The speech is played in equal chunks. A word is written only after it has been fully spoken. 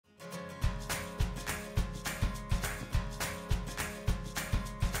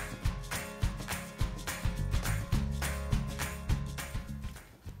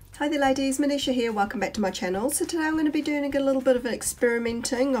Hi there ladies, Manisha here, welcome back to my channel. So today I'm going to be doing a little bit of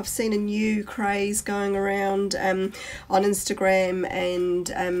experimenting. I've seen a new craze going around on Instagram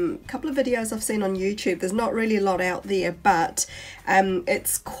and a couple of videos I've seen on YouTube. There's not really a lot out there, but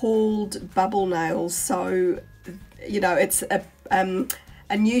it's called bubble nails. So, you know, it's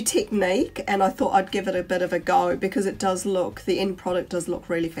a new technique, and I thought I'd give it a bit of a go because it does look, the end product does look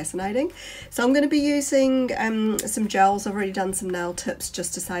really fascinating. So I'm going to be using some gels. I've already done some nail tips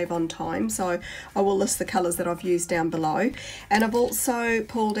just to save on time, so I will list the colours that I've used down below. And I've also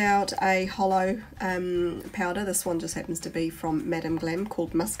pulled out a hollow powder. This one just happens to be from Glam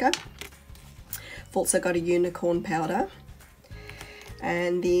called Muska. I've also got a unicorn powder.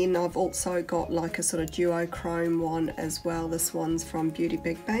 And then I've also got like a sort of duochrome one as well. This one's from Beauty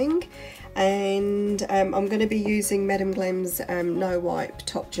Big Bang. And I'm going to be using Madame Glam's No Wipe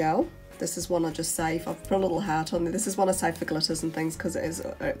Top Gel. This is one I just save. I've put a little heart on there. This is one I save for glitters and things because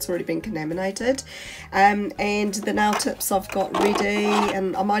it's already been contaminated. And the nail tips I've got ready,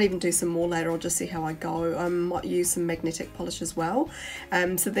 and I might even do some more later. I'll just see how I go. I might use some magnetic polish as well.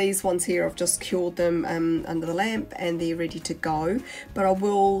 So these ones here, I've just cured them under the lamp and they're ready to go. But I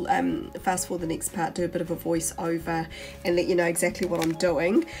will, fast forward the next part, do a bit of a voice over and let you know exactly what I'm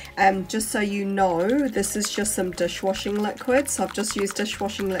doing. Just so you know, this is just some dishwashing liquid. So I've just used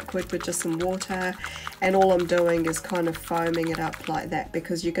dishwashing liquid with just some water, and all I'm doing is kind of foaming it up like that,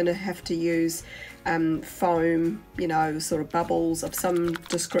 because you're going to have to use foam, you know, sort of bubbles of some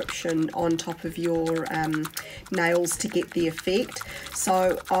description on top of your nails to get the effect.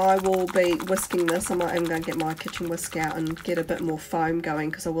 So I will be whisking this. I'm going to get my kitchen whisk out and get a bit more foam going,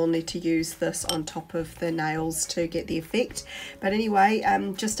 because I will need to use this on top of the nails to get the effect. But anyway,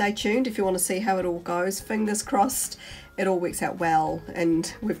 just stay tuned if you want to see how it all goes. Fingers crossed it all works out well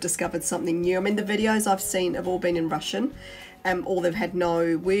and we've discovered something new. I mean, the videos I've seen have all been in Russian, or they've had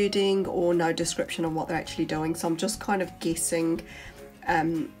no wording or no description of what they're actually doing, so I'm just kind of guessing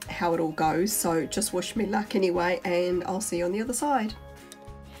how it all goes. So just wish me luck anyway, and I'll see you on the other side.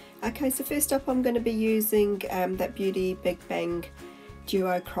 Okay, so first up I'm going to be using that Beauty Big Bang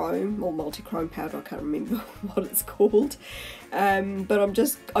duochrome or multichrome powder. I can't remember what it's called, but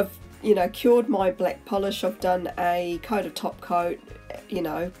I've you know, cured my black polish. I've done a coat of top coat, you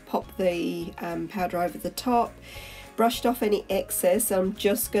know, pop the powder over the top, brushed off any excess. I'm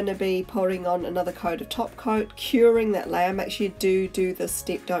just going to be pouring on another coat of top coat, curing that layer. Make sure you do this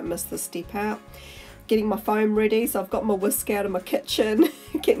step, don't miss the step out. Getting my foam ready, so I've got my whisk out of my kitchen,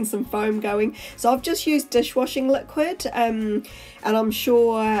 getting some foam going. So I've just used dishwashing liquid, and I'm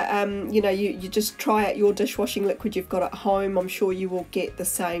sure you know, you just try out your dishwashing liquid you've got at home. I'm sure you will get the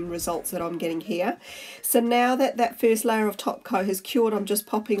same results that I'm getting here. So now that that first layer of top coat has cured, I'm just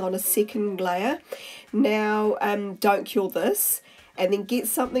popping on a second layer. Now don't cure this, and then get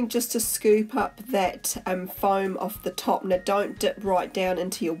something just to scoop up that foam off the top. Now don't dip right down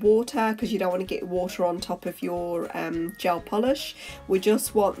into your water, because you don't want to get water on top of your gel polish. We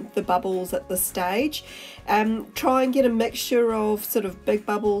just want the bubbles at this stage. Try and get a mixture of sort of big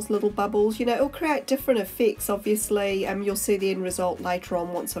bubbles, little bubbles, you know, it'll create different effects. Obviously you'll see the end result later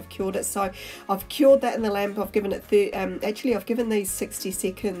on once I've cured it. So I've cured that in the lamp. I've given it actually I've given these 60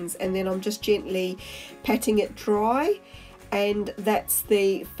 seconds, and then I'm just gently patting it dry. And that's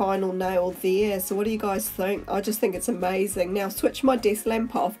the final nail there. So what do you guys think? I just think it's amazing. Now switch my desk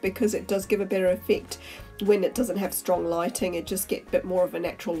lamp off, because it does give a better effect when it doesn't have strong lighting. It just gets a bit more of a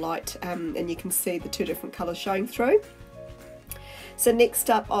natural light, and you can see the two different colours showing through. So next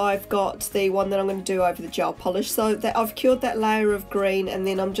up I've got the one that I'm going to do over the gel polish. So that I've cured that layer of green, and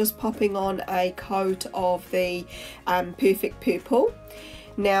then I'm just popping on a coat of the Perfect Purple.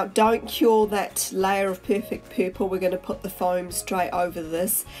 Now don't cure that layer of Perfect Purple, we're going to put the foam straight over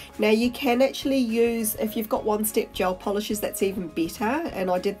this. Now you can actually use, if you've got one step gel polishes, that's even better,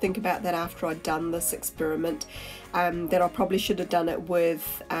 and I did think about that after I'd done this experiment, that I probably should have done it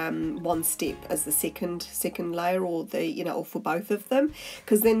with one step as the second layer, or the, you know, or for both of them,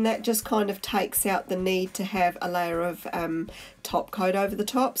 because then that just kind of takes out the need to have a layer of top coat over the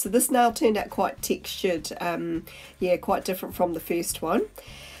top. So this nail turned out quite textured, yeah, quite different from the first one.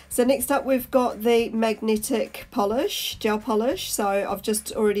 So next up we've got the magnetic polish, gel polish. So I've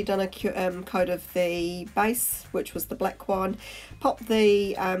just already done a coat of the base, which was the black one. Pop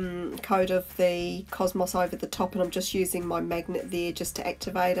the coat of the Cosmos over the top, and I'm just using my magnet there just to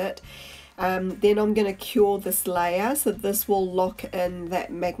activate it. Then I'm going to cure this layer, so this will lock in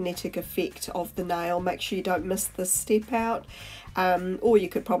that magnetic effect of the nail. Make sure you don't miss this step out, or you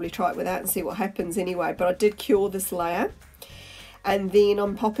could probably try it without and see what happens anyway, but I did cure this layer. And then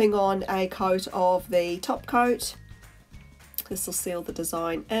I'm popping on a coat of the top coat, This will seal the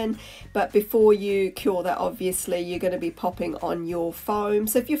design in, but before you cure that, obviously you're going to be popping on your foam.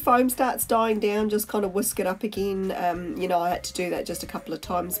 So if your foam starts dying down, just kind of whisk it up again. You know, I had to do that just a couple of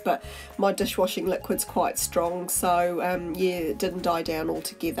times, but my dishwashing liquid's quite strong, so yeah, it didn't die down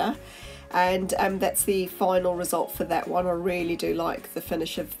altogether. And that's the final result for that one. I really do like the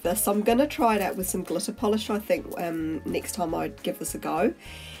finish of this. I'm going to try it out with some glitter polish, I think, next time I give this a go.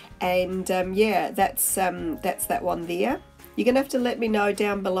 And yeah, that's that one there. You're going to have to let me know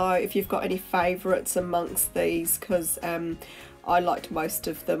down below if you've got any favourites amongst these, because I liked most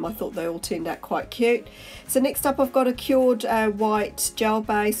of them. I thought they all turned out quite cute. So next up, I've got a cured white gel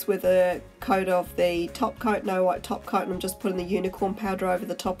base with a coat of the top coat, no white top coat, and I'm just putting the unicorn powder over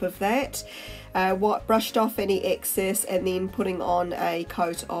the top of that. Brushed off any excess and then putting on a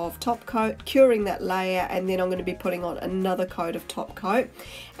coat of top coat, curing that layer, and then I'm going to be putting on another coat of top coat,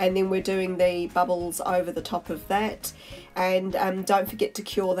 and then we're doing the bubbles over the top of that. And don't forget to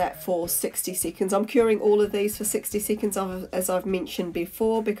cure that for 60 seconds. I'm curing all of these for 60 seconds as I've mentioned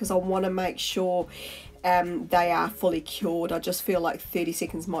before, because I want to make sure they are fully cured. I just feel like 30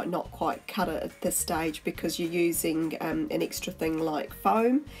 seconds might not quite cut it at this stage, because you're using an extra thing like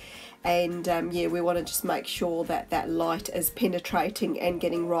foam. And yeah, we want to just make sure that that light is penetrating and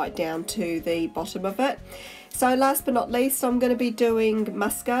getting right down to the bottom of it. So last but not least, I'm going to be doing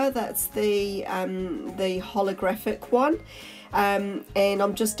Musca. That's the holographic one. And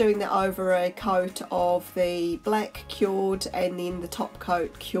I'm just doing that over a coat of the black cured and then the top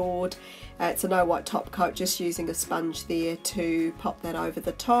coat cured. It's a no white top coat, just using a sponge there to pop that over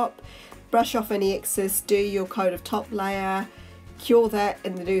the top. Brush off any excess, do your coat of top layer, cure that,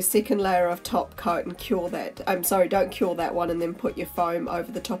 and then do a second layer of top coat and cure that. Sorry, don't cure that one and then put your foam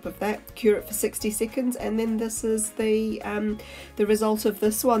over the top of that. Cure it for 60 seconds, and then this is the result of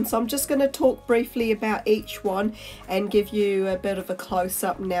this one. So I'm just going to talk briefly about each one and give you a bit of a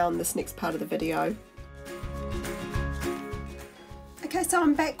close-up now in this next part of the video. Okay, so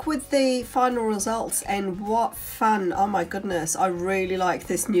I'm back with the final results, and what fun. Oh my goodness, I really like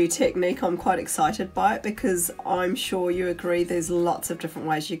this new technique. I'm quite excited by it, because I'm sure you agree there's lots of different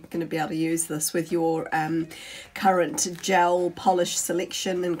ways you're going to be able to use this with your current gel polish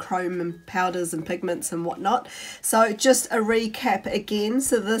selection and chrome and powders and pigments and whatnot. So just a recap again.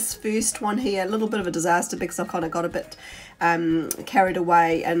 So this first one here, a little bit of a disaster because I kind of got a bit carried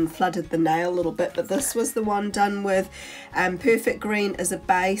away and flooded the nail a little bit, but this was the one done with Perfect Green as a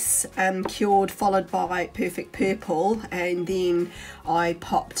base, cured, followed by Perfect Purple, and then I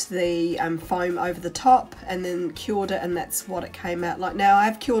popped the foam over the top and then cured it, and that's what it came out like. Now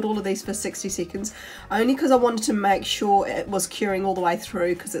I've cured all of these for 60 seconds only because I wanted to make sure it was curing all the way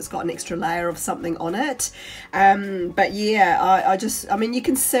through, because it's got an extra layer of something on it. But yeah, I mean, you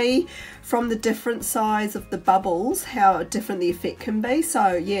can see from the different size of the bubbles how different the effect can be.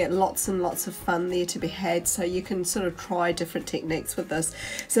 So yeah, lots and lots of fun there to be had, so you can sort of try different techniques with this.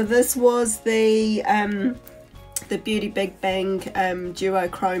 So this was the Beauty Big Bang Duo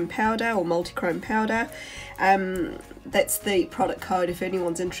Chrome Powder, or Multichrome Powder. That's the product code if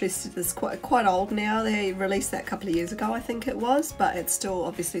anyone's interested. It's quite old now. They released that a couple of years ago, I think it was, but it still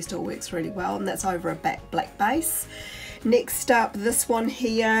obviously still works really well, and that's over a black base. Next up, this one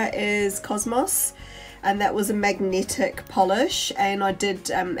here is Cosmos, and that was a magnetic polish, and I did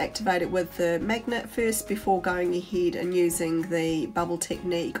activate it with the magnet first before going ahead and using the bubble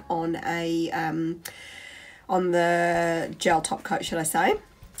technique on a on the gel top coat, should I say.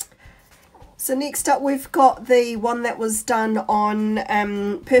 So next up, we've got the one that was done on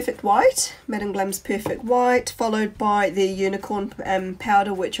Perfect White, Madam Glam's Perfect White, followed by the unicorn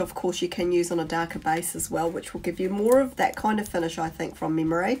powder, which of course you can use on a darker base as well, which will give you more of that kind of finish, I think, from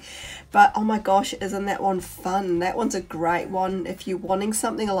memory. But oh my gosh, isn't that one fun? That one's a great one if you're wanting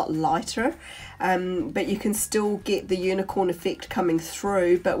something a lot lighter, but you can still get the unicorn effect coming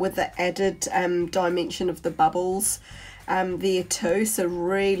through, but with the added dimension of the bubbles there too. So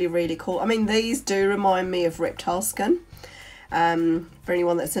really cool. I mean, these do remind me of reptile skin, for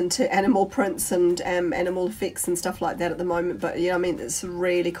anyone that's into animal prints and animal effects and stuff like that at the moment. But yeah, I mean, it's a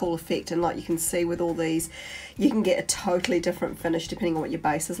really cool effect, and like you can see with all these, you can get a totally different finish depending on what your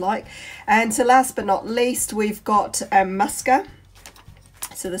base is like. And so last but not least, we've got Musca.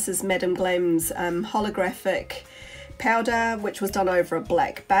 So this is Madam Glam's holographic powder, which was done over a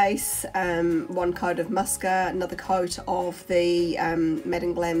black base. One coat of Musca, another coat of the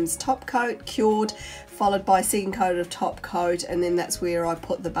Madam Glam's top coat, cured, followed by a second coat of top coat, and then that's where I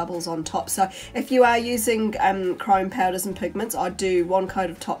put the bubbles on top. So if you are using chrome powders and pigments, I do 1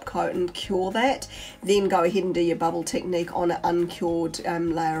 coat of top coat and cure that, then go ahead and do your bubble technique on an uncured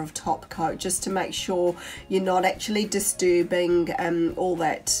layer of top coat, just to make sure you're not actually disturbing all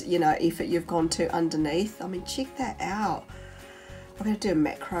that, you know, effort you've gone to underneath. I mean, check that out. I'm going to do a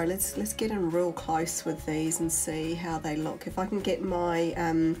macro. Let's get in real close with these and see how they look. If I can get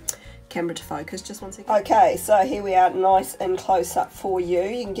my camera to focus, just 1 second. Okay, so here we are, nice and close up for you.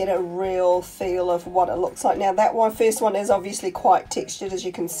 You can get a real feel of what it looks like. Now that first one is obviously quite textured, as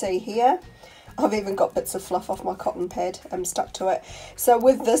you can see here. I've even got bits of fluff off my cotton pad stuck to it. So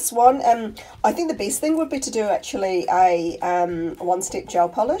with this one, I think the best thing would be to do actually a one-step gel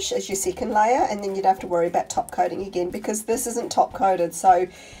polish as your second layer, and then you'd have to worry about top coating again, because this isn't top coated. So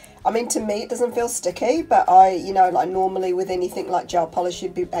I mean, to me it doesn't feel sticky, but you know, like normally with anything like gel polish,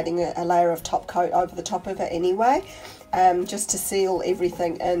 you'd be adding a layer of top coat over the top of it anyway, just to seal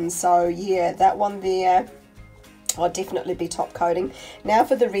everything in. So yeah, that one there, I'll definitely be top coating. Now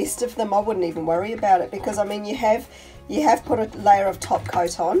for the rest of them, I wouldn't even worry about it, because I mean, you have put a layer of top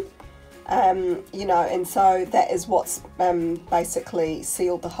coat on, you know, and so that is what's basically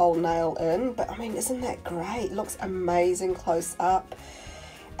sealed the whole nail in. But I mean, isn't that great? It looks amazing close up.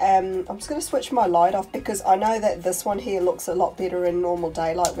 I'm just going to switch my light off, because I know that this one here looks a lot better in normal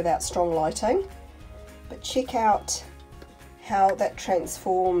daylight without strong lighting. But check out how that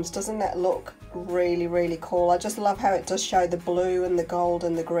transforms. Doesn't that look really, really cool? I just love how it does show the blue and the gold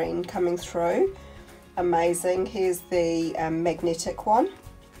and the green coming through. Amazing. Here's the magnetic one.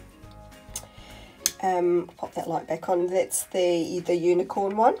 Pop that light back on. That's the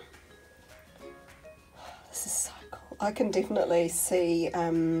unicorn one. This is so cool. I can definitely see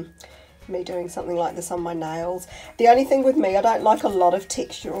me doing something like this on my nails. The only thing with me, I don't like a lot of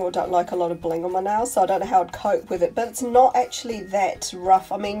texture, or don't like a lot of bling on my nails, so I don't know how I'd cope with it, but it's not actually that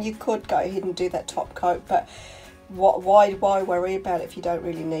rough. I mean, you could go ahead and do that top coat, but why worry about it if you don't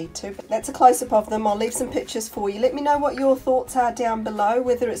really need to? But that's a close-up of them. I'll leave some pictures for you. Let me know what your thoughts are down below,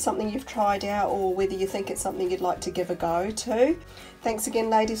 whether it's something you've tried out or whether you think it's something you'd like to give a go to. Thanks again,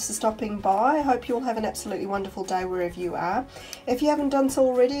 ladies, for stopping by. I hope you all have an absolutely wonderful day wherever you are. If you haven't done so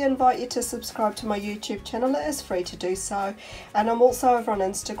already, I invite you to subscribe to my YouTube channel. It is free to do so. And I'm also over on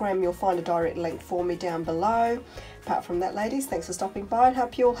Instagram. You'll find a direct link for me down below. Apart from that, ladies, thanks for stopping by, and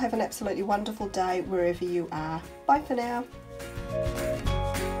hope you all have an absolutely wonderful day wherever you are. Bye for now.